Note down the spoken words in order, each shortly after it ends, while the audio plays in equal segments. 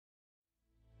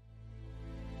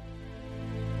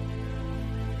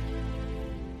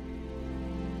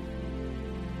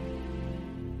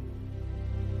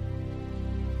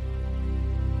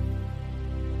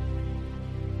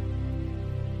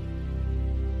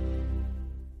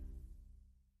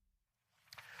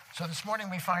So this morning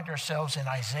we find ourselves in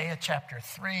Isaiah chapter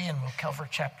 3, and we'll cover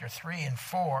chapter 3 and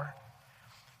 4.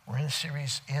 We're in a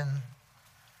series in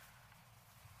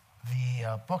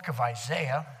the book of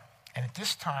Isaiah, and at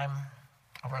this time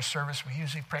of our service, we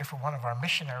usually pray for one of our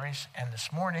missionaries, and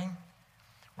this morning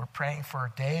we're praying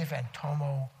for Dave and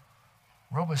Tomo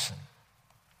Robeson.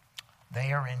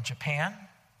 They are in Japan.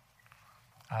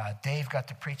 Dave got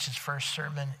to preach his first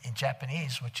sermon in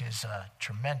Japanese, which is a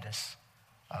tremendous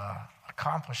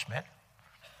accomplishment,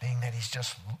 being that he's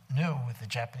just new with the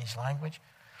Japanese language.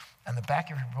 On the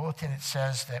back of your bulletin, it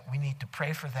says that we need to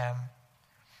pray for them.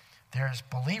 There's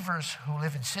believers who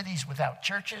live in cities without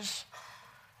churches,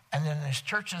 and then there's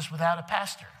churches without a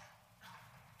pastor.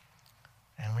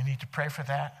 And we need to pray for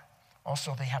that.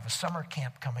 Also, they have a summer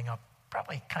camp coming up,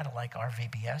 probably kind of like our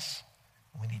VBS.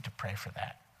 We need to pray for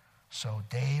that. So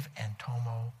Dave and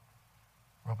Tomo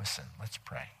Robeson, let's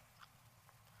pray.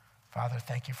 Father,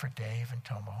 thank you for Dave and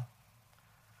Tomo.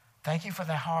 Thank you for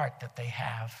the heart that they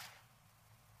have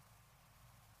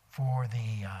for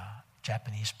the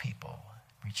Japanese people,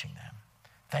 reaching them.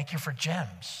 Thank you for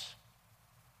GEMS.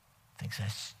 I think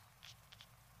that's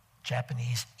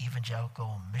Japanese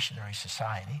Evangelical Missionary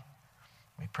Society.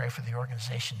 We pray for the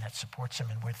organization that supports them,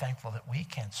 and we're thankful that we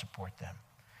can support them.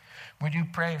 We do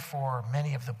pray for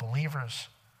many of the believers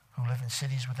who live in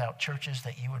cities without churches,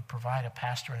 that you would provide a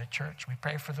pastor in a church. We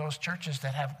pray for those churches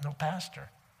that have no pastor.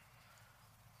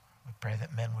 We pray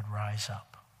that men would rise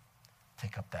up,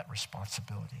 take up that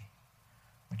responsibility.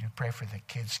 We do pray for the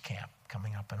kids' camp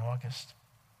coming up in August,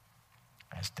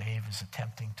 as Dave is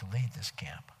attempting to lead this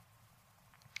camp.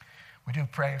 We do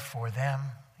pray for them,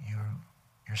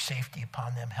 your safety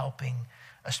upon them, helping,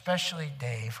 especially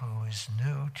Dave, who is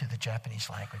new to the Japanese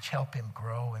language. Help him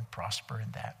grow and prosper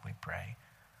in that, we pray.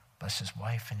 Bless his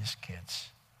wife and his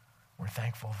kids. We're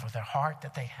thankful for their heart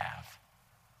that they have.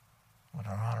 What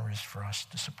an honor it is for us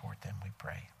to support them, we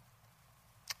pray.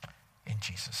 In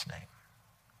Jesus' name,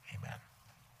 amen.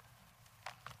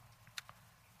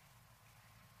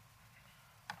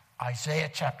 Isaiah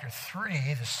chapter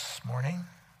 3 this morning.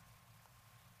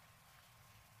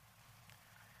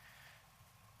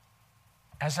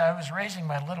 As I was raising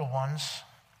my little ones,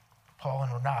 Paul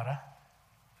and Renata,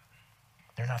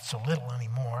 they're not so little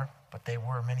anymore, but they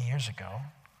were many years ago,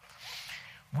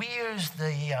 we used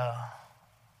the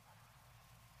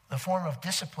form of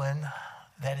discipline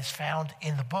that is found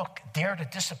in the book Dare to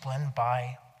Discipline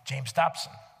by James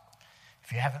Dobson.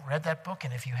 If you haven't read that book,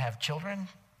 and if you have children,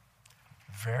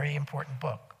 very important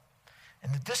book.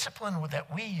 And the discipline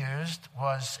that we used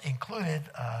included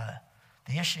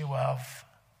the issue of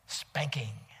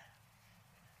spanking.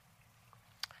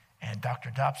 And Dr.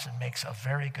 Dobson makes a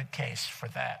very good case for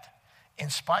that.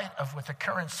 In spite of what the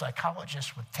current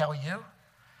psychologists would tell you,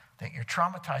 that you're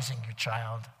traumatizing your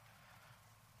child,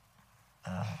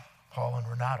 Paul and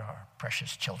Renata are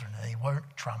precious children, and they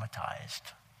weren't traumatized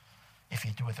if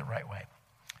you do it the right way.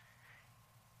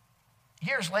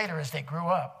 Years later, as they grew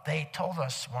up, they told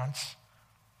us once,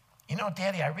 you know,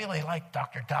 Daddy, I really like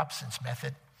Dr. Dobson's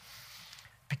method,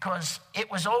 because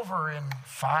it was over in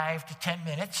 5 to 10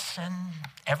 minutes and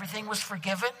everything was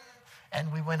forgiven,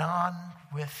 and we went on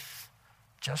with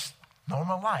just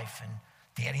normal life, and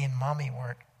Daddy and Mommy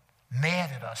weren't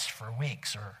mad at us for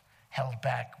weeks or held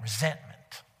back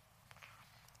resentment.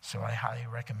 So I highly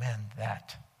recommend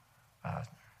that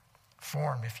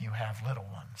form if you have little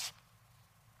ones.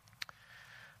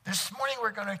 This morning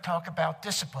we're going to talk about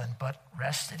discipline, but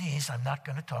rest at ease, I'm not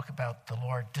going to talk about the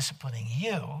Lord disciplining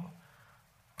you.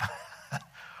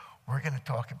 We're going to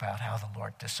talk about how the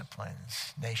Lord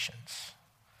disciplines nations,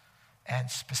 and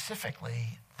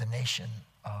specifically the nation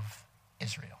of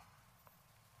Israel.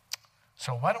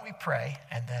 So why don't we pray,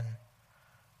 and then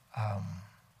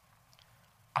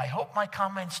I hope my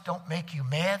comments don't make you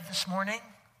mad this morning,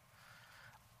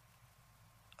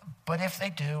 but if they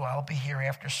do, I'll be here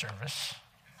after service.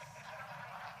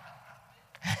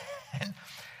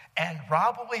 And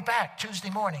Rob will be back Tuesday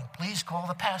morning. Please call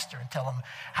the pastor and tell him,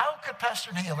 how could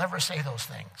Pastor Neil ever say those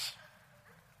things?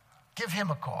 Give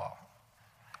him a call.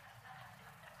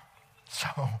 So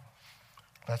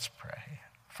let's pray.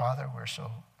 Father, we're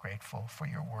so grateful for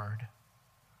your word.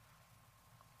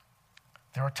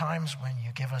 There are times when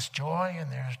you give us joy,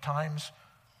 and there are times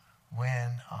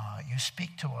when you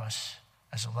speak to us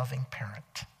as a loving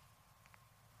parent.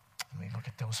 And we look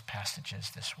at those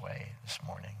passages this way this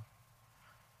morning.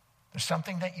 There's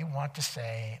something that you want to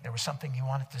say. There was something you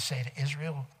wanted to say to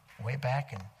Israel way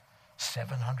back in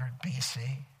 700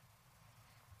 BC.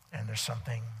 And there's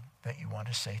something that you want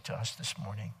to say to us this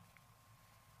morning.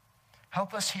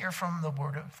 Help us hear from the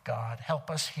Word of God. Help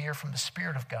us hear from the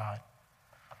Spirit of God.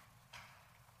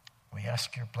 We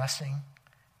ask your blessing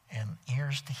and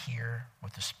ears to hear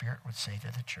what the Spirit would say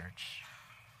to the church.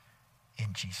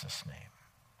 In Jesus' name,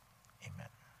 amen.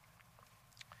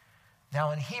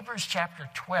 Now in Hebrews chapter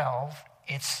 12,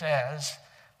 it says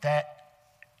that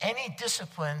any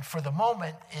discipline for the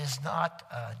moment is not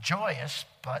joyous,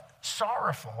 but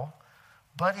sorrowful,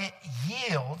 but it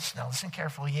yields, now listen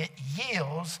carefully, it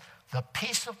yields the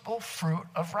peaceable fruit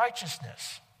of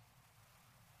righteousness.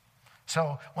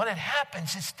 So when it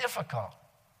happens, it's difficult.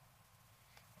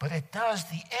 But it does,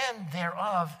 the end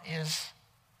thereof is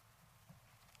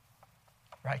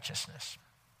righteousness.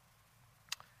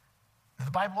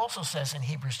 The Bible also says in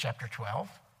Hebrews chapter 12,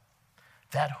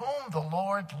 that whom the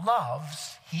Lord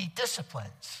loves, he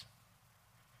disciplines.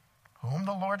 Whom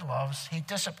the Lord loves, he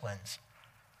disciplines.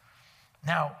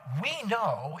 Now, we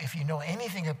know, if you know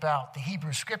anything about the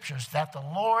Hebrew scriptures, that the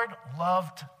Lord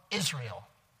loved Israel.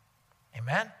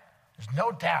 Amen? There's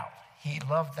no doubt he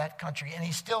loved that country, and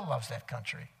he still loves that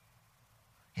country.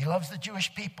 He loves the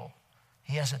Jewish people.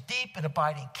 He has a deep and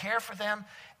abiding care for them,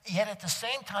 yet at the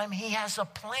same time, he has a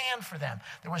plan for them.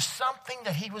 There was something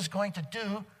that he was going to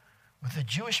do with the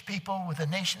Jewish people, with the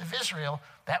nation of Israel,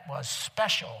 that was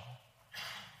special.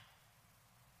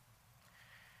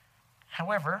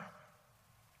 However,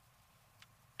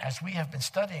 as we have been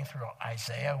studying through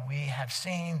Isaiah, we have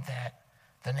seen that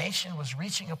the nation was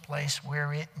reaching a place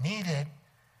where it needed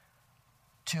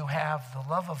to have the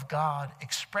love of God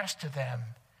expressed to them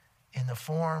in the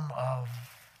form of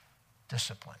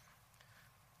discipline.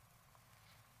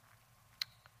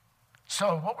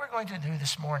 So what we're going to do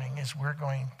this morning is we're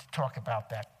going to talk about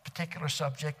that particular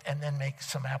subject and then make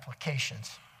some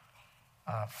applications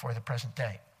for the present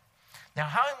day. Now,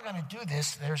 how I'm going to do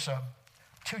this, there's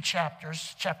 2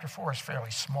 chapters. Chapter 4 is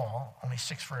fairly small, only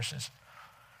 6 verses.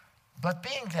 But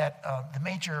being that the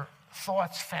major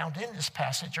thoughts found in this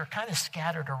passage are kind of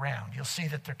scattered around, you'll see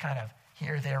that they're kind of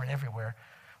here, there, and everywhere.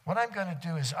 What I'm going to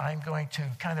do is I'm going to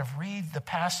kind of read the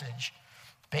passage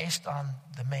based on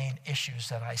the main issues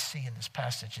that I see in this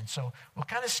passage. And so we'll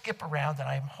kind of skip around, and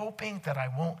I'm hoping that I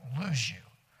won't lose you,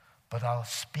 but I'll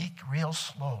speak real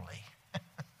slowly.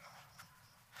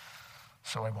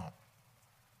 So I won't.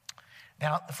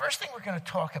 Now, the first thing we're going to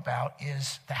talk about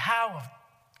is the how of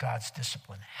God's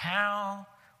discipline. How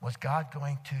was God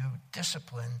going to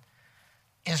discipline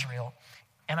Israel?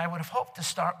 And I would have hoped to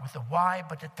start with the why,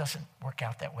 but it doesn't work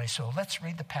out that way. So let's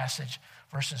read the passage,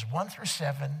 verses 1 through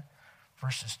 7,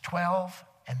 verses 12,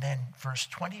 and then verse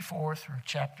 24 through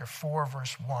chapter 4,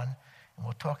 verse 1. And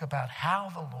we'll talk about how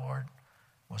the Lord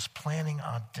was planning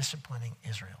on disciplining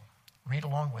Israel. Read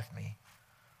along with me.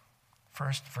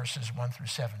 First, verses 1 through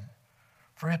 7.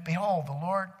 For behold, the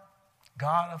Lord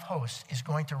God of hosts is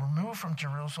going to remove from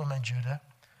Jerusalem and Judah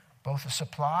both the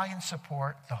supply and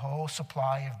support, the whole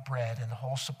supply of bread and the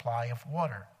whole supply of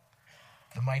water.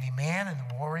 The mighty man and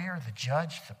the warrior, the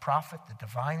judge, the prophet, the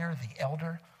diviner, the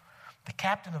elder, the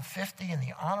captain of 50 and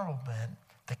the honorable man,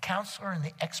 the counselor and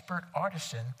the expert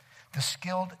artisan, the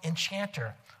skilled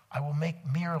enchanter. I will make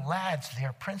mere lads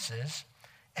their princes,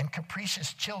 and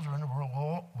capricious children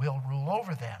will rule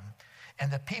over them.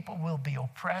 And the people will be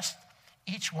oppressed,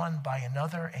 each one by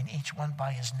another and each one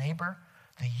by his neighbor.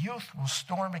 The youth will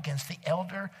storm against the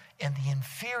elder and the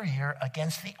inferior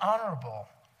against the honorable.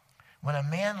 When a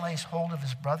man lays hold of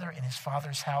his brother in his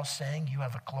father's house, saying, "You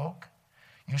have a cloak,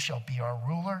 you shall be our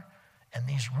ruler, and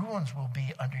these ruins will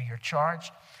be under your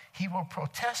charge," he will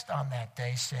protest on that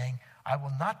day, saying, "I will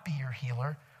not be your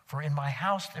healer, for in my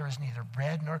house there is neither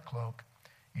bread nor cloak.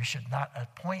 You should not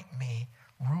appoint me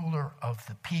ruler of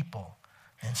the people."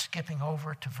 And skipping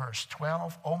over to verse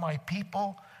 12, "O my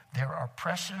people, their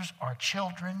oppressors are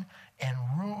children, and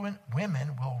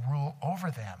women will rule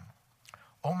over them.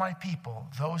 O my people,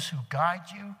 those who guide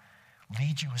you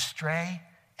lead you astray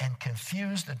and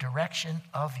confuse the direction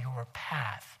of your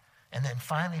path." And then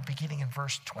finally, beginning in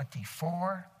verse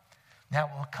 24, "Now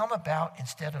it will come about,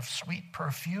 instead of sweet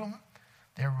perfume,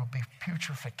 there will be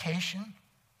putrefaction.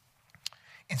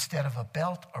 Instead of a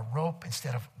belt, a rope.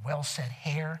 Instead of well-set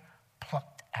hair,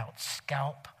 plucked out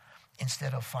scalp.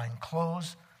 Instead of fine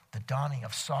clothes, the donning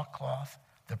of sackcloth,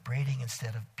 the braiding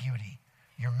instead of beauty.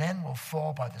 Your men will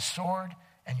fall by the sword,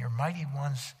 and your mighty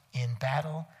ones in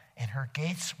battle, and her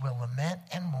gates will lament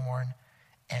and mourn,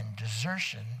 and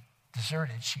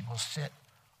deserted she will sit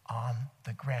on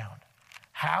the ground."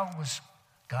 How was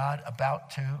God about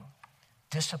to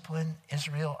discipline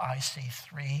Israel? I see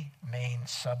 3 main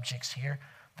subjects here.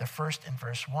 The first, in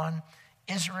verse 1,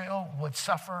 Israel would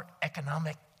suffer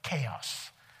economic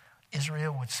chaos.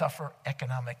 Israel would suffer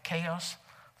economic chaos.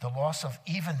 The loss of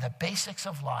even the basics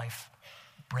of life,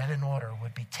 bread and water,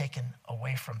 would be taken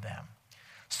away from them.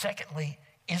 Secondly,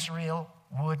 Israel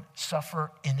would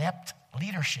suffer inept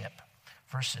leadership.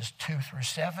 Verses 2 through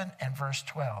 7 and verse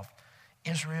 12.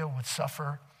 Israel would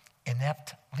suffer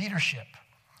inept leadership.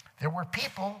 There were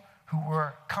people who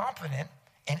were competent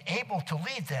and able to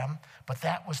lead them, but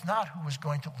that was not who was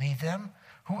going to lead them.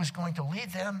 Who was going to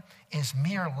lead them is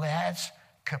mere lads,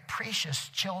 capricious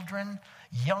children,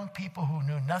 young people who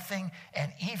knew nothing,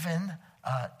 and even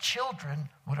children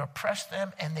would oppress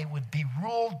them, and they would be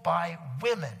ruled by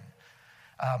women.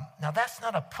 Now, that's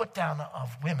not a put down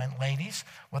of women, ladies.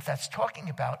 What that's talking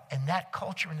about, in that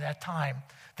culture, in that time,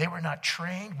 they were not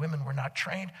trained, women were not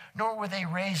trained, nor were they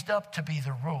raised up to be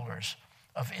the rulers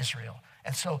of Israel.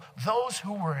 And so those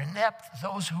who were inept,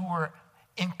 those who were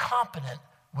incompetent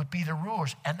would be the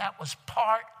rulers. And that was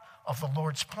part of the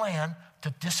Lord's plan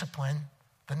to discipline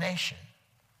the nation.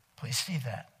 Please see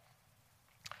that.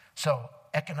 So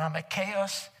economic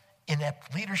chaos,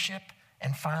 inept leadership,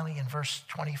 and finally in verse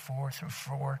 24 through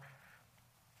 4,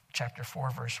 chapter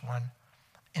 4, verse 1,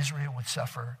 Israel would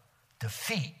suffer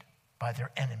defeat by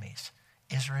their enemies.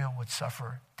 Israel would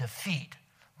suffer defeat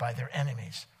by their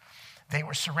enemies. They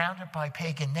were surrounded by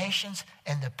pagan nations,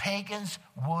 and the pagans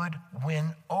would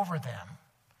win over them.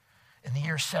 In the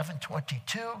year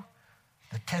 722,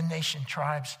 the 10 nation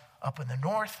tribes up in the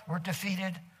north were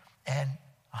defeated, and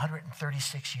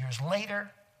 136 years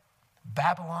later,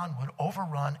 Babylon would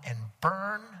overrun and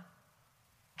burn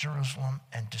Jerusalem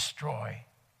and destroy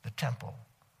the temple.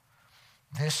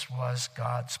 This was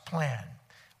God's plan.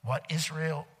 What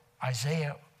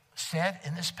Isaiah said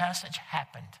in this passage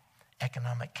happened.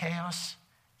 Economic chaos,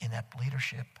 inept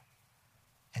leadership,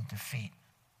 and defeat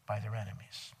by their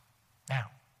enemies.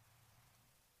 Now,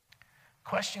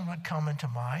 question would come into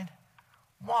mind,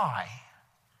 why?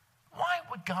 Why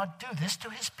would God do this to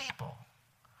his people?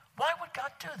 Why would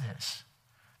God do this?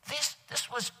 This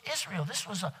was Israel. This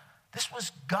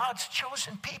was God's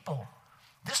chosen people.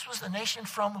 This was the nation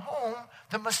from whom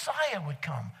the Messiah would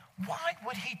come. Why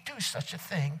would he do such a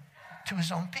thing to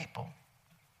his own people?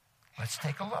 Let's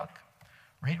take a look.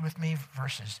 Read with me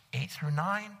verses 8 through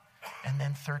 9 and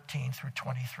then 13 through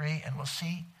 23, and we'll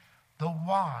see the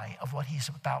why of what he's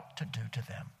about to do to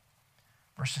them.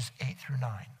 Verses 8 through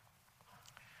 9.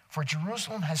 For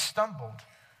Jerusalem has stumbled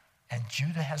and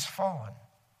Judah has fallen.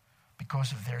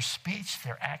 Because of their speech,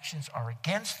 their actions are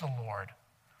against the Lord.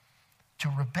 To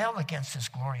rebel against his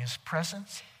glorious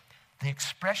presence, the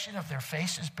expression of their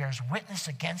faces bears witness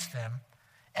against them,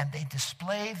 and they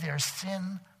display their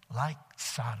sin like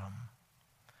Sodom.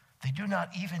 They do not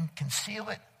even conceal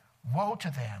it. Woe to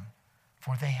them,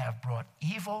 for they have brought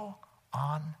evil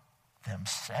on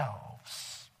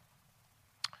themselves.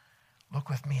 Look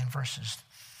with me in verses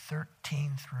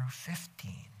 13 through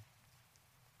 15.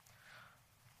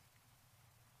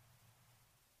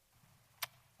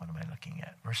 What am I looking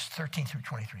at? Verse 13 through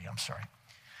 23, I'm sorry.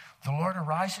 The Lord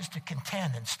arises to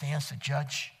contend and stands to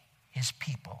judge his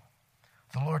people.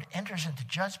 The Lord enters into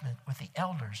judgment with the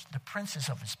elders, the princes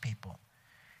of his people.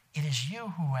 It is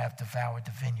you who have devoured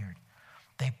the vineyard.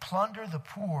 They plunder the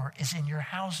poor is in your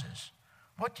houses.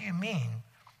 What do you mean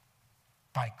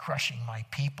by crushing my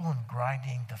people and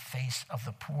grinding the face of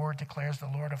the poor, declares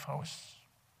the Lord of hosts?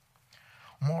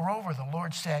 Moreover, the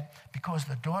Lord said, because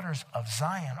the daughters of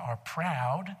Zion are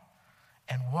proud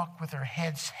and walk with their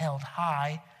heads held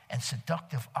high and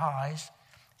seductive eyes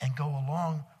and go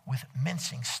along with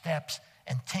mincing steps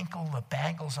and tinkle the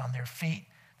bangles on their feet,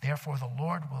 therefore the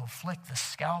Lord will afflict the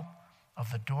scalp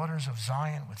of the daughters of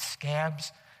Zion with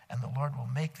scabs, and the Lord will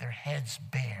make their heads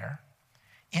bare.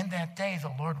 In that day,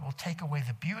 the Lord will take away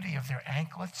the beauty of their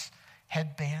anklets,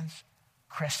 headbands,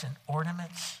 crescent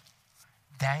ornaments,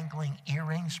 dangling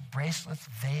earrings, bracelets,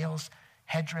 veils,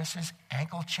 headdresses,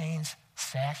 ankle chains,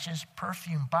 sashes,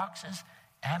 perfume boxes,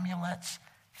 amulets,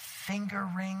 finger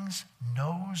rings,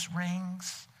 nose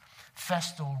rings,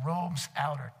 festal robes,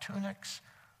 outer tunics,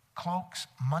 cloaks,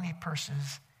 money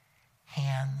purses,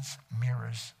 hands,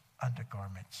 mirrors,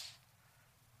 undergarments,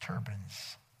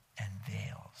 turbans, and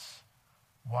veils.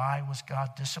 Why was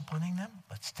God disciplining them?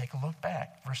 Let's take a look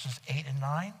back. Verses 8 and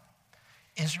 9.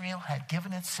 Israel had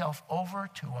given itself over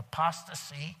to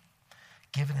apostasy,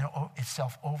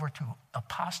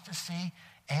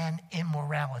 and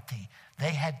immorality.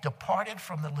 They had departed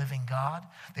from the living God.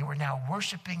 They were now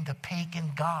worshiping the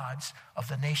pagan gods of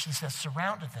the nations that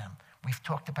surrounded them. We've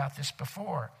talked about this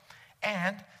before.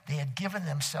 And they had given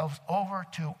themselves over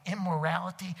to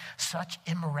immorality, such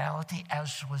immorality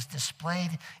as was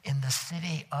displayed in the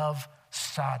city of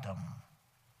Sodom.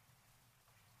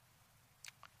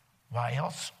 Why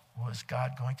else was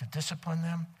God going to discipline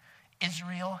them?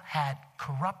 Israel had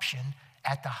corruption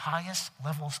at the highest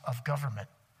levels of government.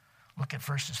 Look at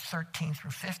verses 13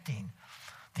 through 15.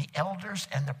 The elders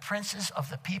and the princes of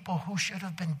the people who should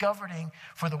have been governing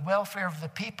for the welfare of the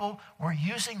people were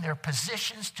using their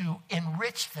positions to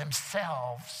enrich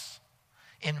themselves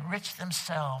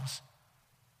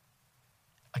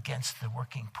against the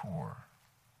working poor.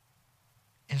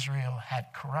 Israel had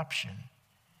corruption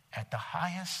at the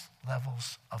highest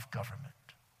levels of government.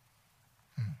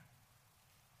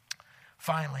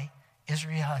 Finally,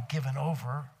 Israel had given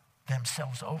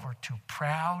themselves over to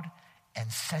proud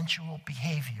and sensual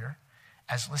behavior,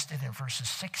 as listed in verses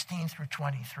 16 through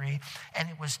 23, and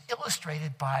it was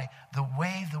illustrated by the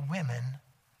way the women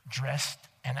dressed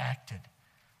and acted.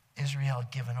 Israel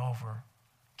had given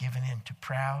in to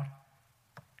proud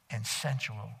and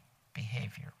sensual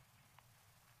behavior.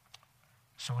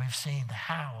 So we've seen the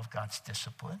how of God's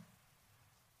discipline.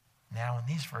 Now in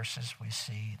these verses we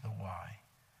see the why.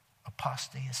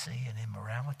 Apostasy and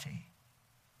immorality,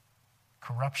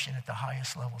 corruption at the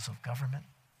highest levels of government,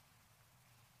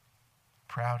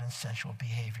 proud and sensual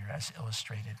behavior as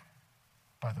illustrated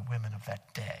by the women of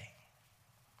that day.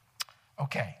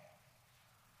 Okay.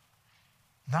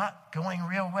 Not going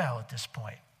real well at this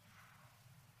point.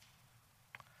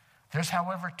 There's,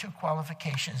 however, two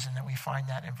qualifications, and then we find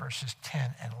that in verses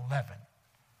 10 and 11.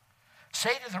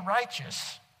 Say to the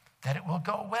righteous that it will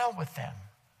go well with them,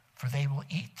 for they will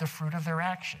eat the fruit of their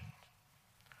actions.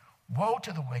 Woe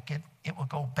to the wicked, it will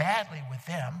go badly with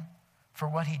them, for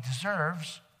what he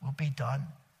deserves will be done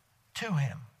to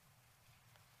him.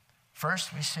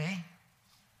 First, we see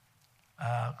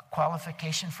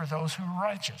qualification for those who are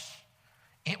righteous.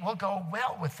 It will go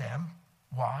well with them.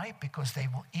 Why? Because they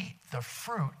will eat the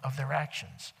fruit of their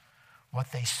actions.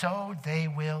 What they sowed, they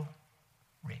will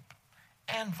reap.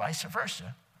 And vice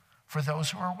versa. For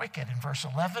those who are wicked, in verse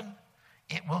 11,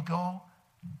 it will go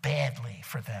badly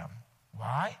for them.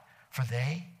 Why? For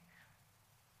they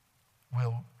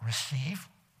will receive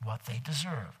what they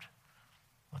deserved.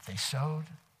 What they sowed,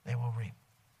 they will reap.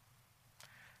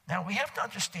 Now, we have to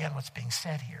understand what's being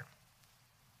said here.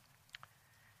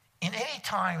 In any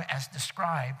time as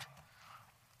described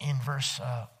in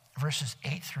verses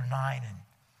 8 through 9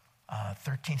 and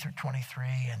 13 through 23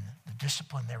 and the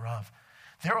discipline thereof,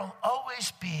 there will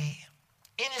always be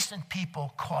innocent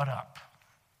people caught up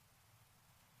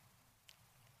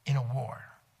in a war.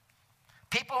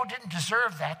 People who didn't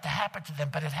deserve that to happen to them,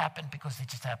 but it happened because they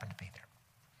just happened to be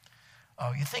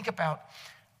there. You think about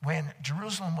when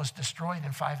Jerusalem was destroyed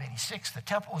in 586, the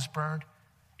temple was burned,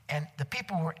 and the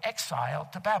people were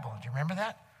exiled to Babylon. Do you remember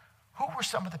that? Who were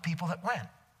some of the people that went?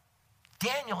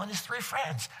 Daniel and his 3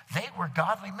 friends. They were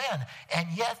godly men, and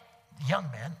yet young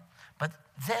men. But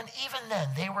then, even then,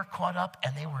 they were caught up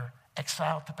and they were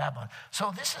exiled to Babylon.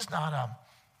 So this is not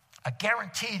a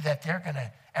guarantee that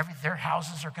their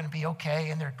houses are going to be okay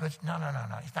and their goods. No.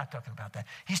 He's not talking about that.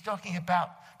 He's talking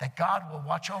about that God will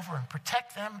watch over and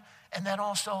protect them, and that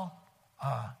also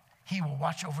he will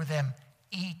watch over them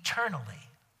eternally.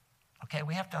 Okay,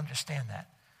 we have to understand that.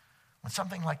 When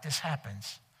something like this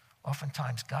happens,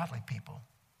 oftentimes godly people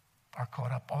are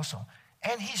caught up also.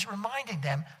 And he's reminding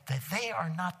them that they are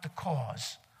not the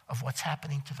cause of what's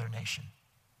happening to their nation.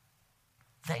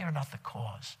 They are not the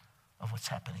cause of what's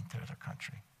happening to their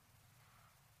country.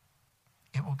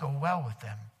 It will go well with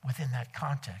them within that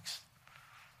context,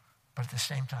 but at the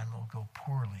same time it will go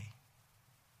poorly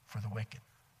for the wicked.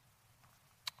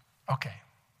 Okay.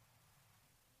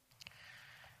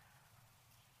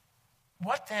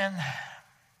 What then,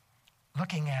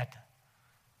 looking at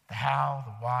the how,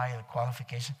 the why, the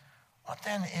qualification, what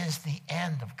then is the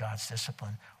end of God's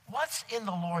discipline? What's in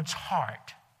the Lord's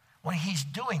heart when he's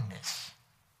doing this?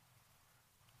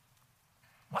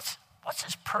 What's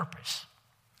his purpose?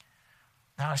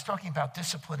 Now, I was talking about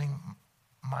disciplining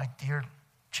my dear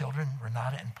children,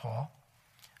 Renata and Paul.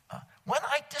 When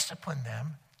I disciplined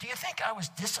them, do you think I was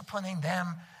disciplining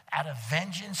them out of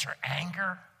vengeance or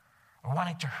anger or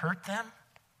wanting to hurt them?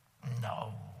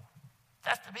 No.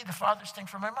 That's to be the farthest thing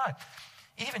from my mind.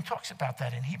 He even talks about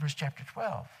that in Hebrews chapter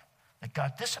 12, that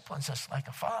God disciplines us like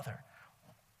a father.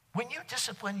 When you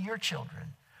discipline your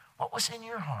children, what was in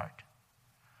your heart?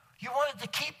 You wanted to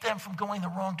keep them from going the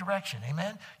wrong direction,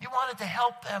 amen? You wanted to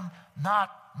help them not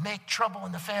make trouble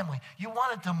in the family. You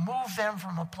wanted to move them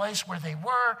from a place where they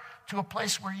were to a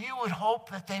place where you would hope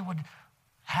that they would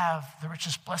have the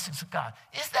richest blessings of God.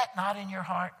 Is that not in your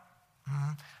heart?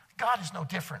 God is no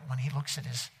different when he looks at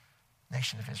his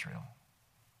nation of Israel.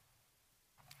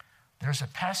 There's a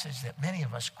passage that many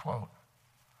of us quote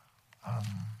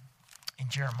in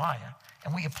Jeremiah,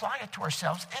 and we apply it to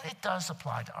ourselves, and it does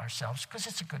apply to ourselves because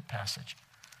it's a good passage.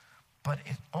 But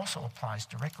it also applies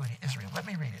directly to Israel. Let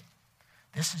me read it.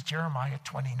 This is Jeremiah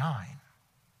 29.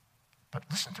 But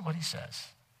listen to what he says.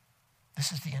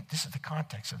 This is the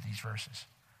context of these verses.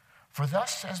 For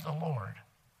thus says the Lord,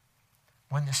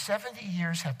 when the 70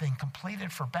 years have been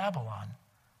completed for Babylon,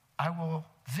 I will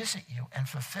visit you and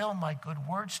fulfill my good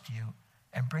words to you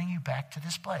and bring you back to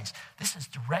this place. This is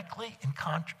directly in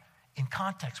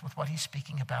context with what he's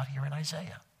speaking about here in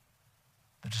Isaiah.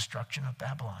 The destruction of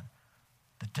Babylon,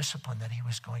 the discipline that he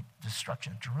was going, the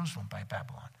destruction of Jerusalem by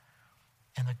Babylon,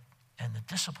 and the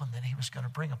discipline that he was going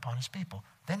to bring upon his people.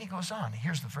 Then he goes on.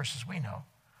 Here's the verses we know.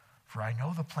 For I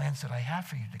know the plans that I have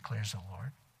for you, declares the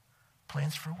Lord,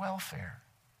 plans for welfare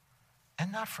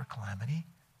and not for calamity,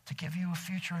 to give you a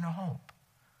future and a hope.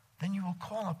 Then you will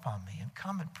call upon me and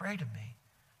come and pray to me,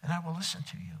 and I will listen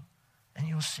to you. And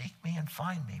you will seek me and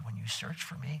find me when you search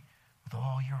for me with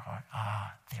all your heart.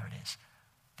 Ah, there it is.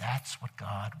 That's what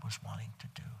God was wanting to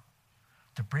do,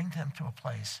 to bring them to a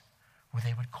place where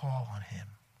they would call on him,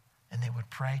 and they would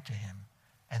pray to him,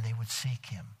 and they would seek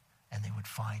him, and they would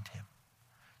find him.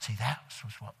 See, that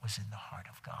was what was in the heart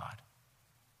of God.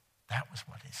 That was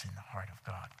what is in the heart of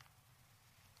God.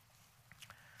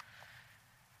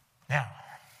 Now,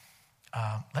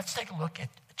 let's take a look at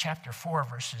chapter 4,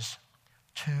 verses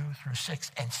 2 through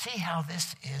 6, and see how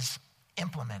this is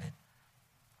implemented.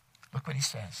 Look what he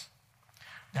says.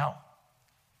 Now,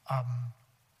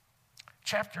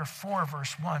 chapter 4,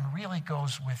 verse 1 really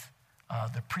goes with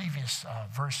the previous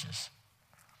verses.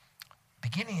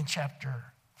 Beginning in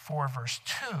chapter 4, verse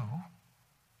 2,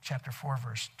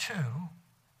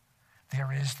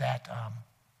 there is that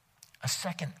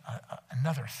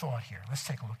another thought here. Let's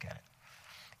take a look at it.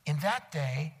 In that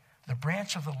day, the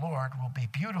branch of the Lord will be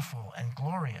beautiful and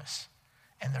glorious,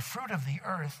 and the fruit of the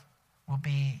earth will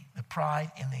be the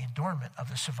pride and the adornment of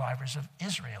the survivors of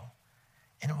Israel.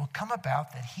 And it will come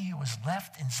about that he who was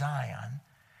left in Zion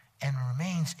and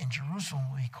remains in Jerusalem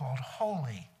will be called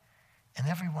holy, and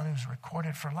everyone who is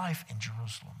recorded for life in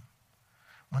Jerusalem.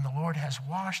 When the Lord has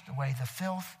washed away the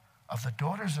filth of the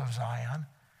daughters of Zion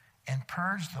and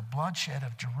purged the bloodshed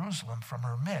of Jerusalem from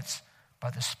her midst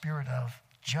by the spirit of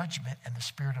judgment and the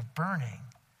spirit of burning,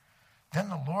 then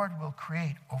the Lord will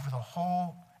create over the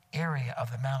whole area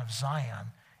of the Mount of Zion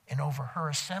and over her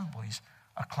assemblies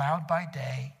a cloud by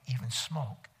day, even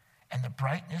smoke, and the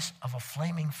brightness of a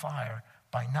flaming fire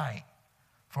by night.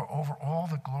 For over all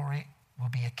the glory will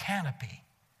be a canopy.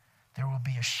 There will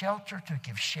be a shelter to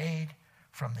give shade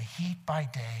from the heat by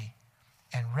day,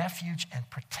 and refuge and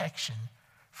protection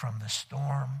from the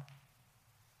storm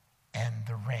and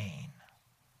the rain.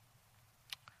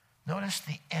 Notice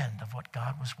the end of what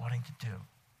God was wanting to do.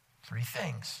 3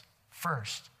 things.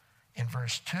 First, in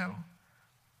verse 2,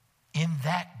 in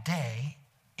that day,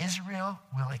 Israel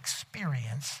will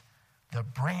experience the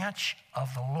branch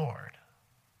of the Lord.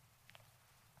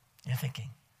 You're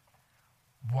thinking,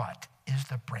 what is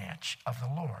the branch of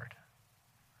the Lord?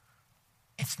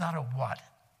 It's not a what,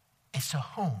 it's a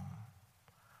whom.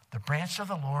 The branch of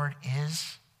the Lord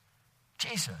is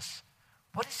Jesus.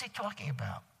 What is he talking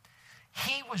about?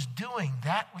 He was doing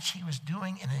that which he was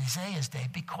doing in Isaiah's day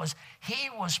because he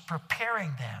was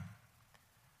preparing them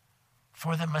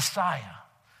for the Messiah,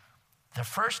 the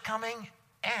first coming,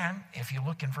 and if you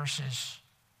look in verses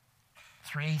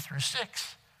 3 through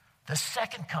 6, the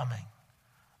second coming,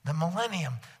 the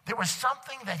millennium. There was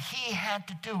something that he had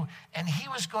to do, and he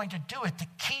was going to do it to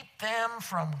keep them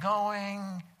from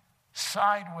going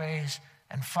sideways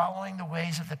and following the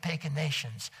ways of the pagan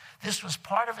nations. This was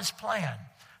part of his plan,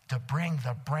 to bring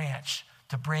the branch,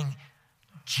 to bring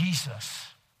Jesus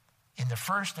in the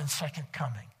first and second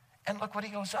coming. And look what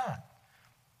he goes on.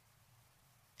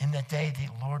 In that day,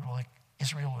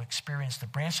 Israel will experience the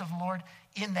branch of the Lord.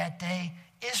 In that day,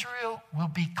 Israel will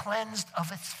be cleansed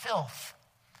of its filth.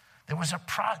 There was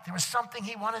something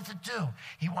he wanted to do.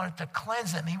 He wanted to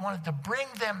cleanse them. He wanted to bring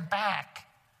them back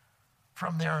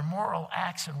from their immoral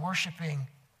acts and worshiping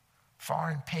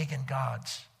foreign pagan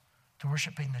gods to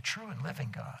worshiping the true and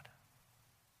living God.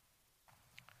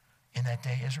 In that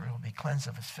day, Israel will be cleansed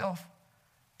of its filth.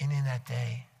 And in that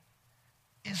day,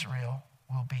 Israel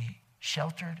will be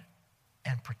sheltered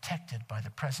and protected by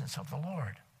the presence of the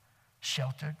Lord.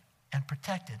 Sheltered and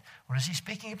protected. What is he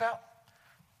speaking about?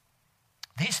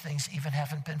 These things even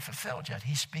haven't been fulfilled yet.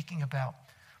 He's speaking about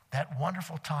that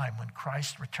wonderful time when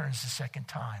Christ returns the second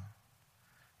time.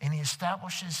 And he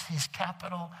establishes his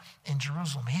capital in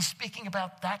Jerusalem. He's speaking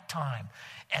about that time.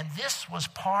 And this was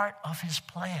part of his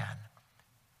plan.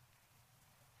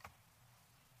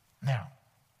 Now,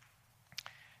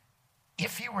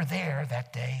 if you were there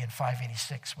that day in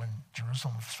 586 when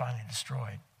Jerusalem was finally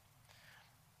destroyed,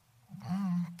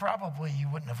 probably you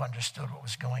wouldn't have understood what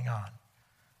was going on.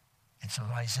 And so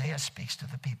Isaiah speaks to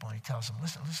the people and he tells them,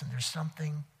 listen, there's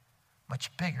something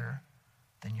much bigger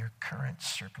than your current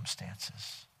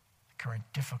circumstances, the current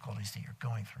difficulties that you're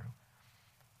going through.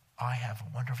 I have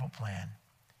a wonderful plan,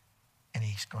 and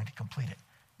he's going to complete it.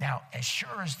 Now, as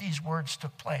sure as these words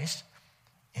took place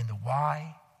in the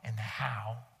why and the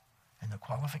how and the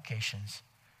qualifications,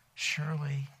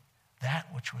 surely that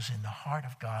which was in the heart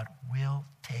of God will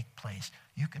take place.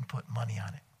 You can put money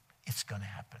on it. It's going to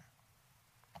happen.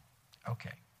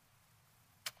 Okay.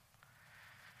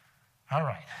 All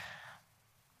right.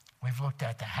 We've looked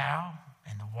at the how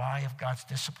and the why of God's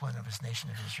discipline of his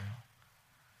nation of Israel,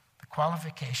 the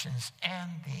qualifications, and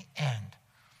the end.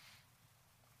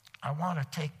 I want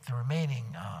to take the remaining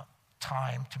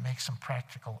time to make some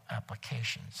practical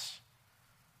applications.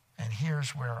 And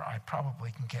here's where I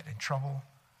probably can get in trouble,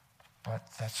 but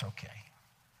that's okay.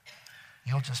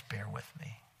 You'll just bear with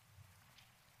me.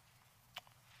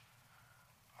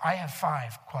 I have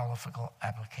 5 practical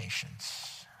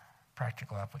applications.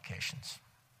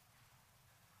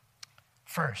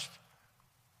 First,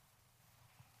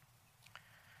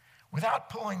 without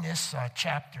pulling these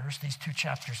 2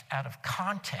 chapters out of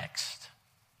context,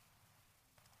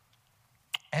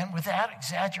 and without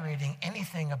exaggerating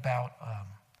anything about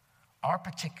our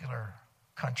particular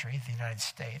country, the United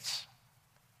States,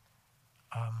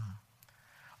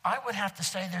 I would have to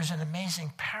say there's an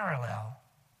amazing parallel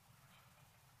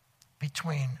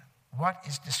between what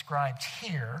is described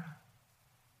here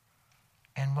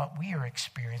and what we are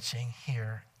experiencing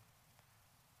here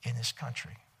in this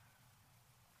country.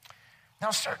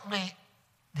 Now, certainly,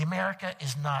 the America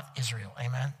is not Israel,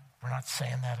 amen? We're not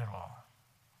saying that at all.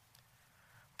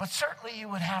 But certainly you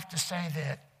would have to say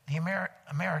that the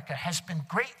America has been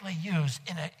greatly used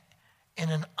in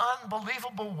an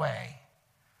unbelievable way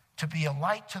to be a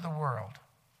light to the world.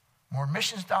 More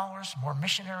missions dollars, more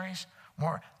missionaries,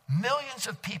 more millions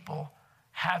of people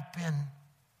have been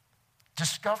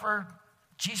discovered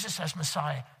Jesus as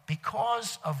Messiah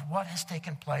because of what has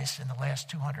taken place in the last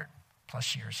 200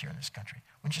 plus years here in this country.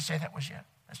 Wouldn't you say that was yet?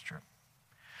 That's true.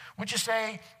 Would you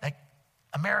say that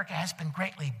America has been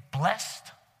greatly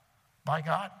blessed by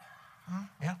God?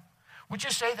 Yeah. Would you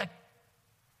say that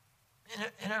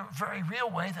in a very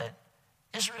real way that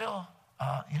Israel,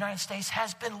 United States,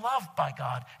 has been loved by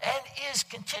God and is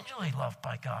continually loved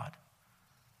by God?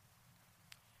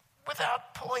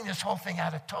 Without pulling this whole thing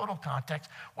out of total context,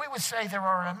 we would say there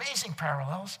are amazing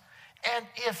parallels. And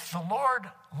if the Lord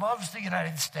loves the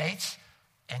United States,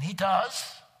 and he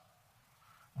does,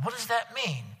 what does that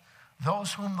mean?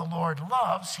 Those whom the Lord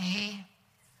loves, he...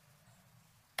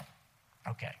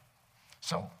 Okay,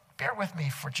 so bear with me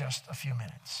for just a few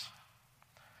minutes.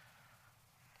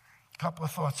 A couple of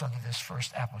thoughts under this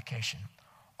first application.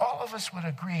 All of us would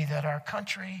agree that our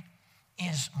country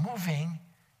is moving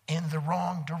in the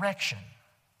wrong direction.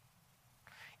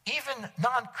 Even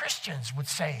non-Christians would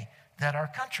say that our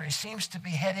country seems to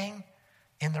be heading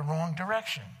in the wrong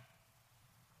direction.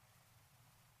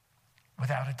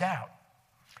 Without a doubt.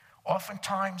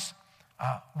 Oftentimes,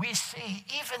 we see,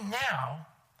 even now,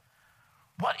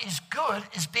 what is good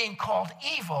is being called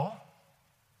evil,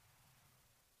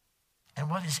 and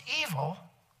what is evil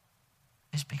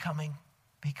is becoming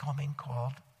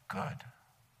called good.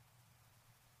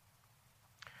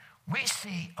 We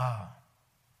see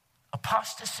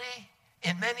apostasy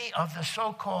in many of the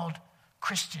so-called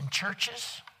Christian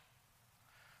churches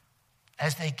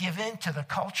as they give in to the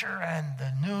culture and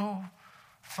the new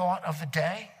thought of the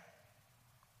day.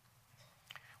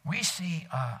 We see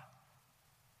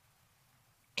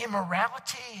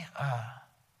immorality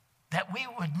that we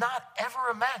would not ever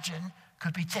imagine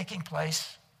could be taking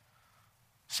place,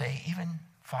 say, even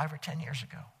 5 or 10 years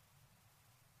ago.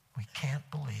 We can't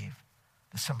believe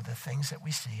that some of the things that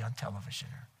we see on television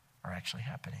are actually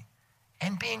happening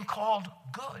and being called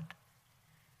good.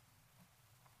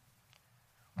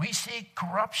 We see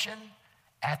corruption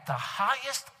at the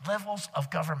highest levels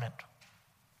of government.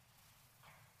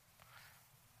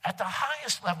 At the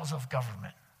highest levels of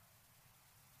government.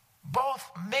 Both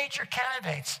major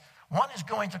candidates, one is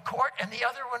going to court and the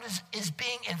other one is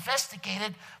being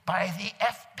investigated by the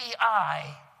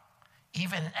FBI,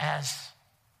 even as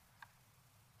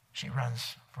she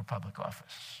runs for public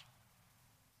office.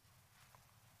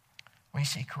 We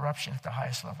see corruption at the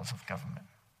highest levels of government.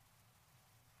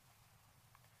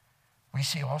 We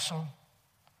see also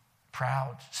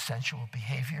proud, sensual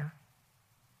behavior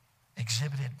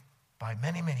exhibited by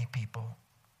many, many people,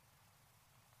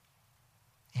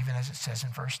 even as it says in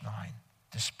verse 9,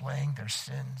 displaying their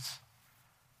sins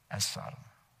as Sodom.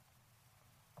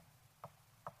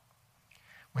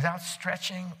 Without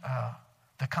stretching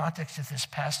the context of this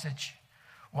passage,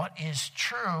 What is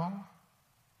true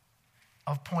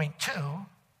of point 2,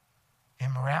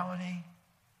 immorality,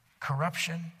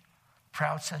 corruption,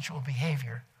 proud sensual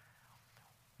behavior,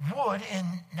 would in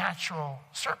natural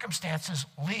circumstances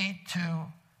lead to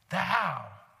the how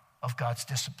of God's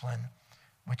discipline,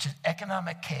 which is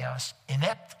economic chaos,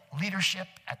 inept leadership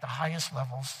at the highest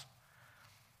levels,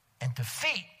 and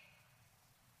defeat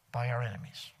by our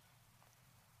enemies.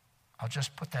 I'll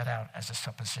just put that out as a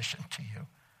supposition to you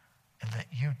and let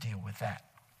you deal with that.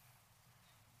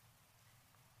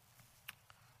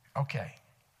 Okay.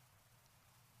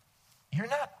 You're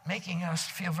not making us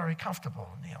feel very comfortable,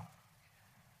 Neil.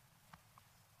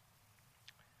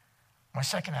 My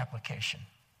second application.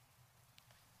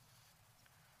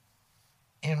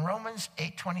 In Romans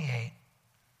 8:28,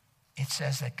 it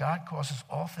says that God causes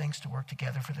all things to work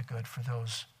together for the good for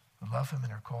those who love him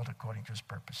and are called according to his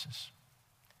purposes.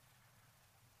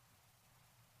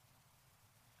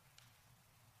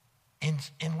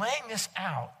 In laying this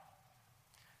out,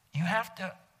 you have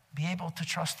to be able to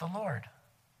trust the Lord.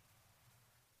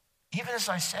 Even as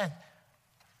I said,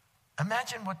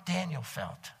 imagine what Daniel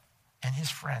felt and his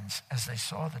friends as they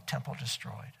saw the temple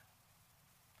destroyed.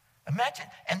 Imagine,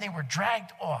 and they were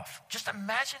dragged off. Just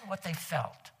imagine what they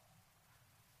felt.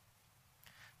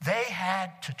 They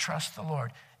had to trust the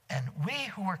Lord. And we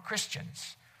who are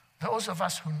Christians, those of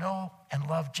us who know and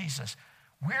love Jesus,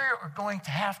 we are going to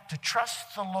have to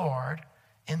trust the Lord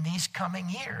in these coming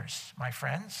years, my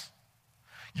friends.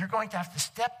 You're going to have to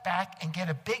step back and get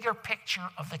a bigger picture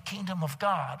of the kingdom of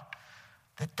God.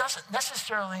 That doesn't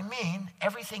necessarily mean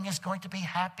everything is going to be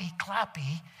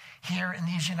happy-clappy here in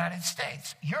these United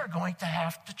States. You're going to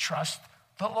have to trust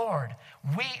the Lord.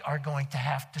 We are going to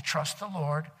have to trust the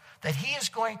Lord that he is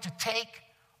going to take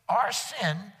our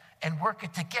sin and work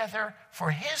it together for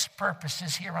his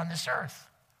purposes here on this earth.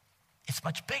 It's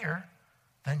much bigger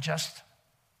than just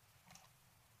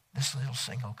this little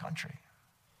single country.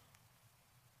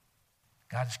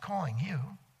 God is calling you,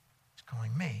 he's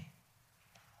calling me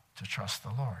to trust the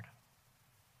Lord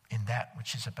in that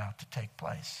which is about to take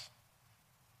place.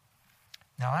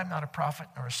 Now, I'm not a prophet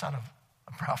nor a son of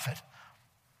a prophet,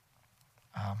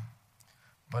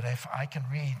 but if I can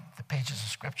read the pages of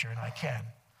Scripture, and I can,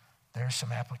 there's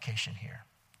some application here.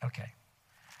 Okay.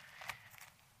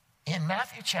 In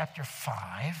Matthew chapter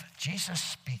 5, Jesus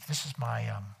speaks. This is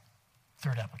my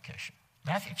third application.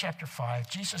 Matthew chapter 5,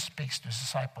 Jesus speaks to his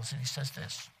disciples, and he says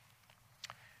this.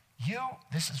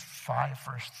 This is 5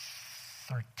 verse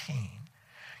 13.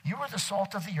 You are the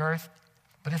salt of the earth,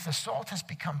 but if the salt has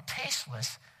become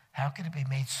tasteless, how can it be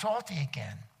made salty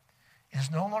again? It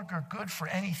is no longer good for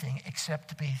anything except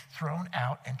to be thrown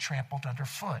out and trampled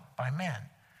underfoot by men.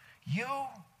 You,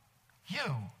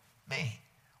 me,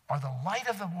 are the light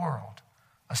of the world.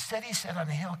 A city set on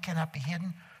a hill cannot be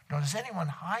hidden, nor does anyone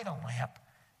hide a lamp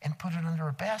and put it under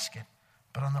a basket,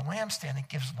 but on the lampstand it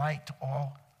gives light to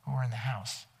all who are in the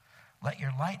house. Let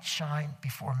your light shine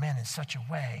before men in such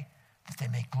a way that they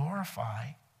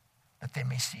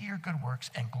may see your good works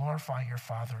and glorify your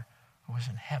Father who is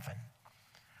in heaven.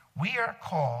 We are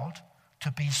called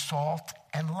to be salt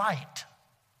and light.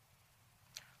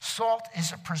 Salt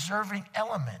is a preserving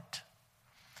element.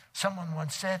 Someone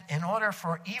once said, in order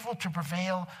for evil to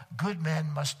prevail, good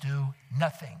men must do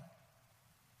nothing.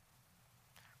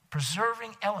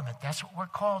 Preserving element, that's what we're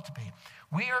called to be.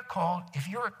 We are called, if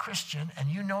you're a Christian and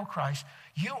you know Christ,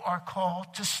 you are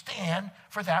called to stand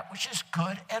for that which is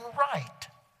good and right.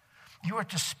 You are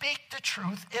to speak the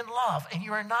truth in love, and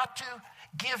you are not to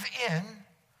give in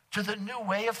to the new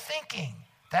way of thinking.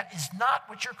 That is not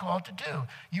what you're called to do.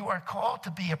 You are called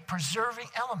to be a preserving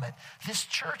element. This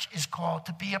church is called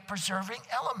to be a preserving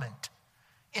element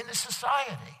in the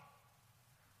society.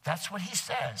 That's what he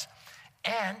says.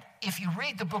 And if you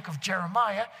read the book of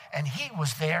Jeremiah, and he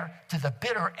was there to the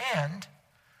bitter end,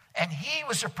 and he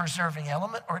was a preserving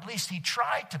element, or at least he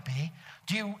tried to be,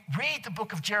 do you read the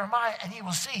book of Jeremiah, and you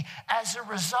will see, as a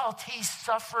result, he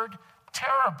suffered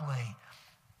terribly.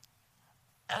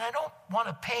 And I don't want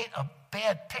to paint a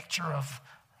bad picture of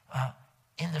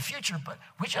in the future, but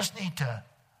we just need to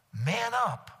man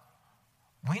up.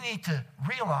 We need to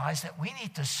realize that we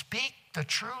need to speak the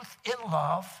truth in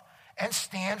love and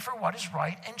stand for what is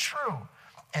right and true,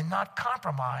 and not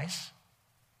compromise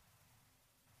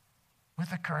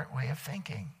with the current way of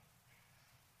thinking.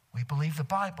 We believe the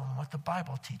Bible and what the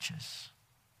Bible teaches,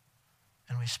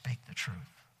 and we speak the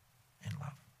truth in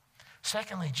love.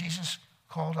 Secondly, Jesus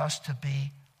called us to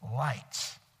be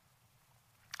lights.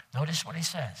 Notice what he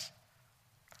says.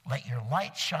 Let your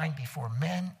light shine before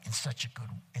men in such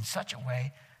a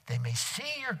way they may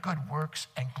see your good works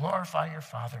and glorify your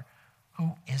Father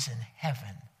who is in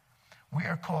heaven. We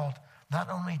are called not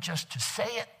only just to say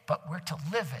it, but we're to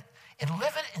live it. And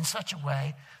live it in such a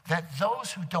way that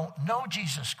those who don't know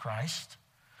Jesus Christ,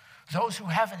 those who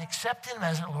haven't accepted him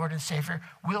as their Lord and Savior,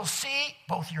 will see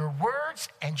both your words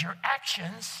and your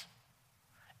actions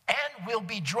and will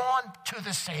be drawn to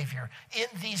the Savior in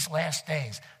these last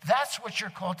days. That's what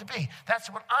you're called to be. That's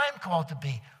what I'm called to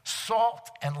be. Salt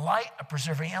and light, a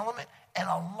preserving element, and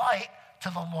a light to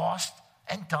the lost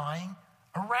and dying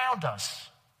around us.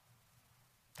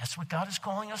 That's what God is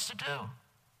calling us to do.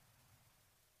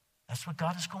 That's what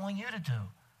God is calling you to do.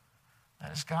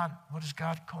 That is God. What is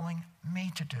God calling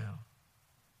me to do?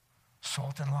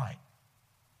 Salt and light.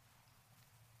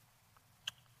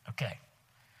 Okay.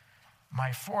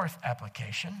 My fourth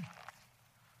application,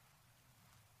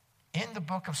 in the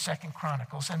book of 2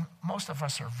 Chronicles, and most of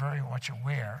us are very much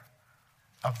aware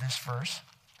of this verse,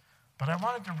 but I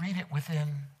wanted to read it within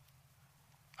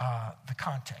the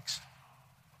context.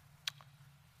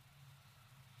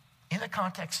 In the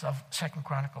context of 2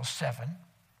 Chronicles 7,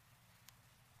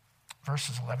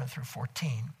 verses 11 through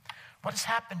 14, what has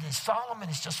happened is Solomon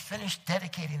has just finished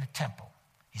dedicating the temple.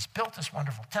 He's built this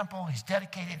wonderful temple. He's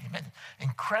dedicated. He made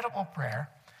incredible prayer.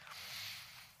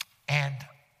 And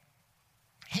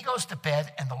he goes to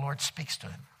bed and the Lord speaks to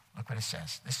him. Look what it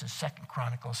says. This is 2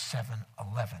 Chronicles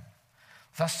 7:11.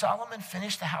 Thus Solomon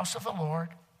finished the house of the Lord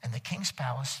and the king's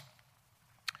palace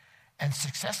and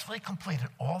successfully completed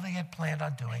all that he had planned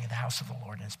on doing in the house of the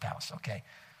Lord and his palace. Okay.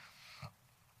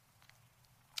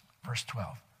 Verse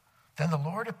 12. Then the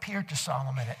Lord appeared to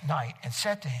Solomon at night and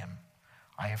said to him,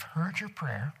 I have heard your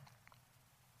prayer.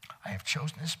 I have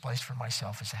chosen this place for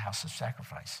myself as a house of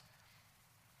sacrifice.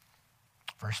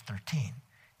 Verse 13.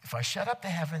 If I shut up the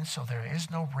heavens so there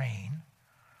is no rain,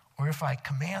 or if I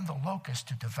command the locust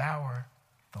to devour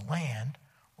the land,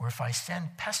 or if I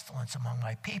send pestilence among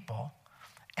my people,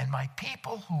 and my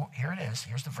people who, here it is,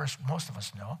 here's the verse most of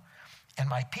us know, and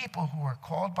my people who are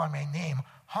called by my name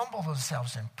humble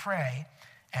themselves and pray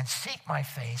and seek my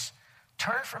face,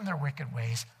 turn from their wicked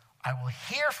ways, I will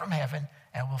hear from heaven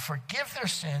and will forgive their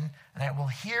sin and I will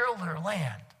heal their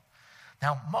land.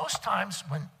 Now, most times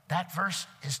when that verse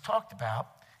is talked about,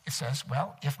 it says,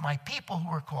 well, if my people who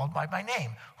are called by my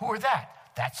name, who are that?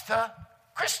 That's the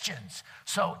Christians.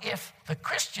 So if the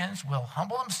Christians will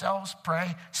humble themselves,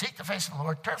 pray, seek the face of the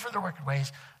Lord, turn from their wicked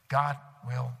ways, God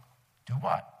will do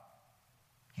what?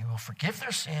 He will forgive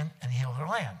their sin and heal their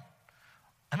land.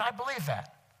 And I believe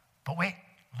that. But wait,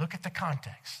 look at the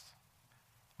context.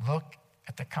 Look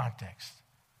at the context.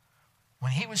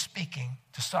 When he was speaking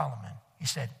to Solomon, he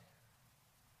said,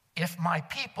 if my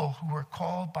people who are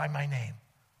called by my name,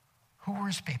 who were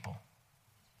his people?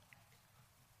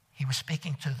 He was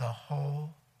speaking to the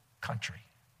whole country.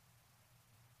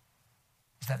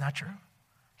 Is that not true?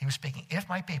 He was speaking, if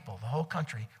my people, the whole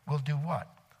country, will do what?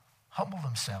 Humble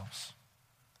themselves,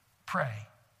 pray,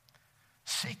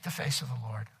 seek the face of the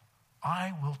Lord,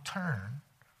 I will turn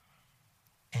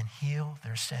and heal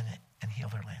their sin and heal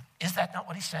their land. Is that not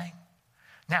what he's saying?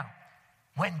 Now,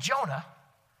 when Jonah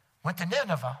went to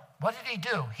Nineveh, what did he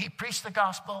do? He preached the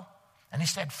gospel and he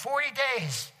said 40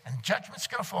 days and judgment's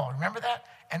going to fall. Remember that?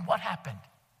 And what happened?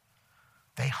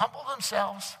 They humbled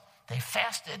themselves, they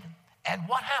fasted, and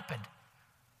what happened?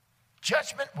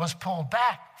 Judgment was pulled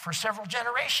back for several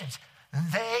generations.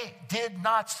 They did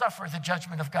not suffer the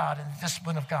judgment of God and the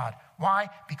discipline of God. Why?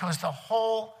 Because the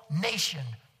whole nation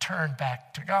turned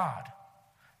back to God.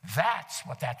 That's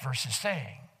what that verse is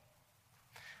saying.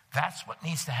 That's what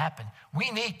needs to happen.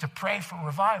 We need to pray for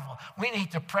revival. We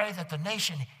need to pray that the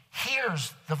nation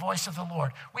hears the voice of the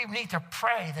Lord. We need to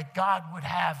pray that God would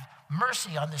have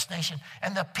mercy on this nation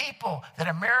and the people, that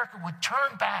America would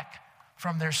turn back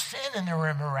from their sin and their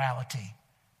immorality.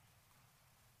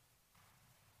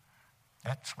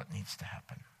 That's what needs to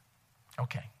happen.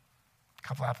 Okay, a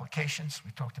couple applications.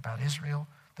 We talked about Israel,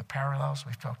 the parallels.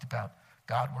 We've talked about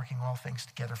God working all things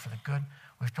together for the good.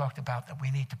 We've talked about that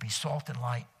we need to be salt and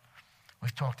light.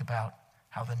 We've talked about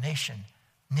how the nation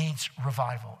needs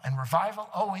revival. And revival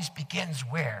always begins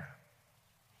where?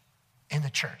 In the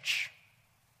church.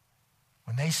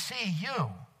 When they see you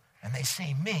and they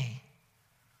see me,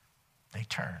 they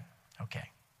turn. Okay.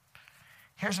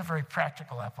 Here's a very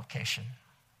practical application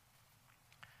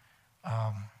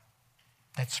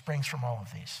that springs from all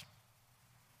of these.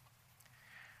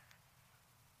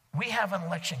 We have an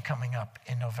election coming up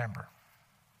in November.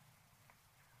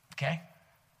 Okay?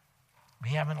 We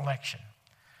have an election,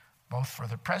 both for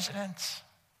the president,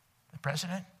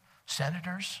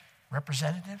 senators,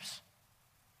 representatives,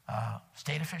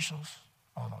 state officials,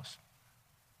 all those.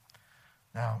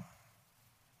 Now,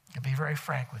 to be very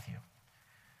frank with you,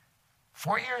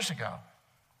 4 years ago,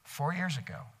 4 years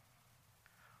ago,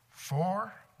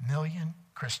 4 million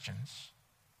Christians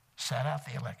sat out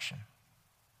the election,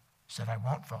 said, I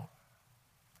won't vote.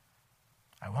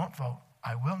 I won't vote.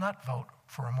 I will not vote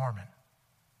for a Mormon.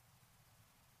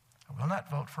 I will not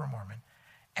vote for a Mormon.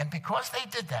 And because they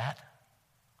did that,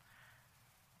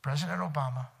 President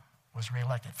Obama was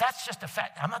reelected. That's just a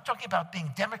fact. I'm not talking about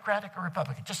being Democratic or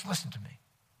Republican. Just listen to me.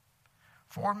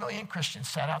 4 million Christians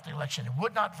sat out the election and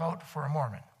would not vote for a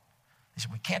Mormon. They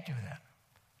said, we can't do that.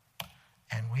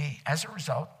 And as a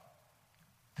result,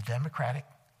 the Democratic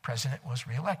president was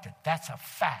reelected. That's a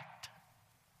fact.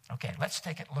 Okay, let's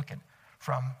take a look at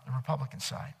from the Republican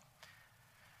side.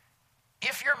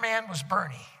 If your man was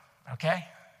Bernie, okay,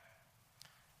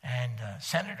 and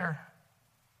Senator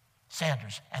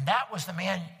Sanders, and that was the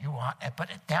man you want, but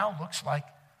it now looks like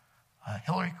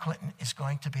Hillary Clinton is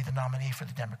going to be the nominee for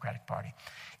the Democratic Party.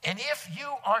 And if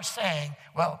you are saying,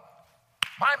 well,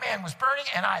 my man was Bernie,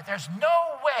 and there's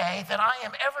no way that I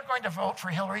am ever going to vote for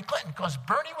Hillary Clinton because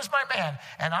Bernie was my man,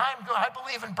 and I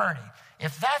believe in Bernie.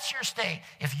 If that's your state,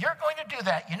 if you're going to do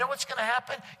that, you know what's going to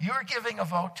happen? You're giving a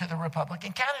vote to the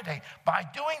Republican candidate. By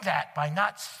doing that, by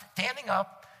not standing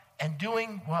up and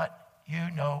doing what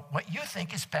you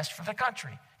think is best for the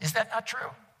country. Is that not true?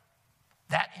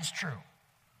 That is true.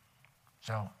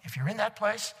 So if you're in that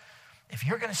place, if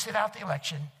you're going to sit out the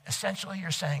election, essentially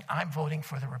you're saying, I'm voting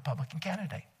for the Republican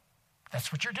candidate.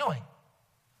 That's what you're doing.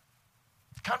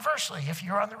 Conversely, if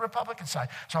you're on the Republican side,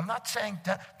 so I'm not saying,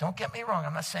 don't get me wrong,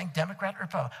 I'm not saying Democrat or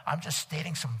Republican, I'm just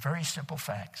stating some very simple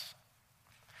facts.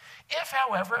 If,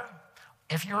 however,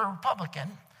 if you're a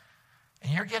Republican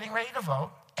and you're getting ready to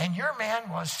vote, and your man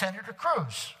was Senator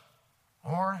Cruz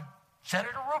or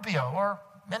Senator Rubio or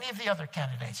many of the other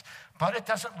candidates, but it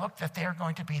doesn't look that they're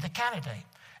going to be the candidate.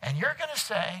 And you're going to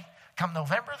say, come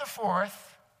November the 4th,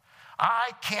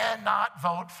 I cannot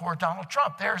vote for Donald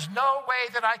Trump. There's no way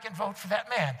that I can vote for that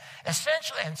man.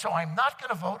 Essentially, and so I'm not going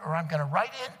to vote, or I'm going to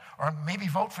write in, or maybe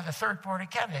vote for the third party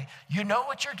candidate. You know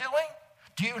what you're doing?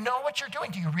 Do you know what you're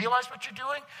doing? Do you realize what you're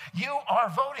doing? You are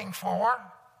voting for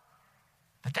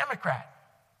the Democrat.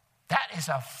 That is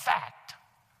a fact.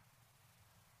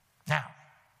 Now,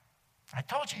 I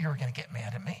told you were going to get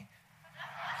mad at me.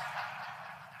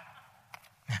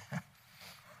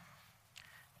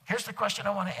 Here's the question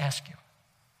I want to ask you.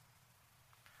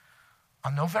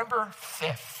 On November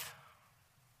 5th,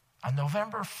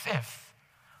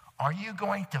 are you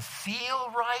going to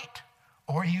feel right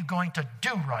or are you going to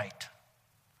do right?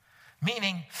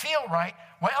 Meaning, feel right,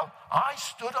 well, I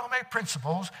stood on my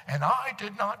principles and I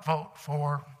did not vote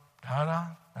for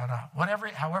whatever,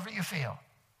 however you feel.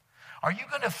 Are you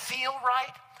going to feel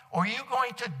right or are you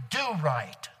going to do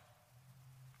right?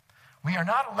 We are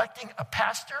not electing a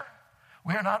pastor.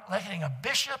 We are not electing a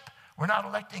bishop. We're not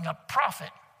electing a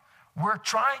prophet. We're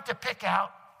trying to pick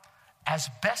out, as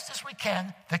best as we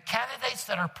can, the candidates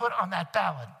that are put on that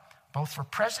ballot, both for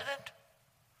president,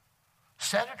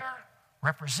 senator,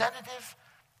 representative,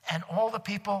 and all the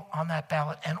people on that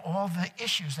ballot and all the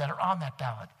issues that are on that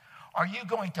ballot. Are you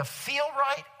going to feel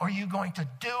right or are you going to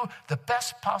do the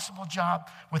best possible job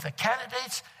with the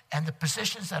candidates and the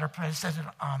positions that are presented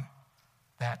on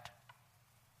that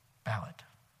ballot?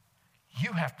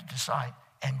 You have to decide.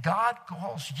 And God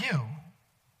calls you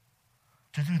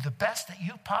to do the best that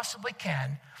you possibly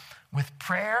can with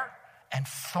prayer and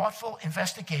thoughtful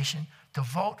investigation to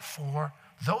vote for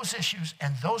those issues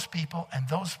and those people and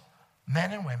those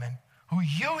men and women who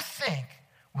you think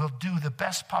will do the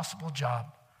best possible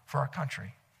job for our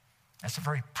country. That's a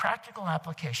very practical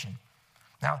application.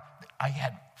 Now, I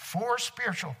had 4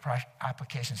 spiritual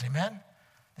applications, amen?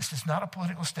 This is not a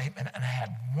political statement, and I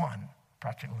had 1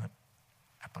 practical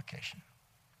application.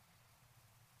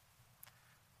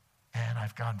 And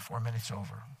I've gone 4 minutes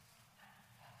over.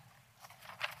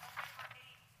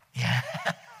 Yeah.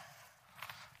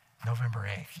 November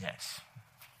 8th, yes.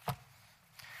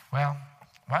 Well,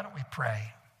 why don't we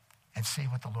pray and see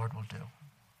what the Lord will do?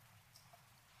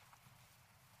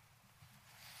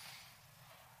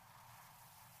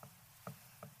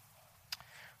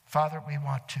 Father, we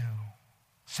want to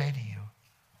say to you,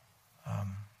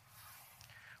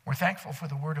 we're thankful for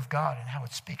the Word of God and how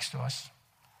it speaks to us.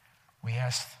 We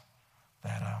ask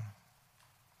that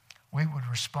we would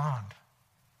respond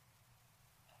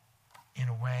in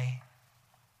a way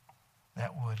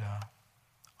that would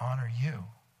honor you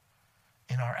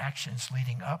in our actions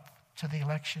leading up to the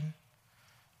election,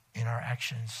 in our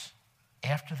actions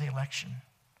after the election,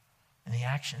 in the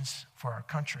actions for our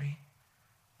country,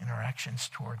 in our actions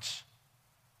towards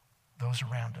those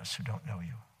around us who don't know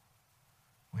you.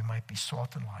 We might be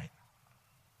salt and light.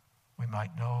 We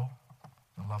might know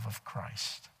the love of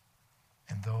Christ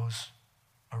and those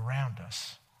around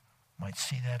us might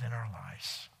see that in our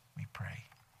lives. We pray.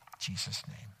 In Jesus'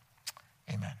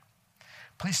 name, amen.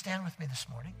 Please stand with me this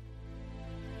morning.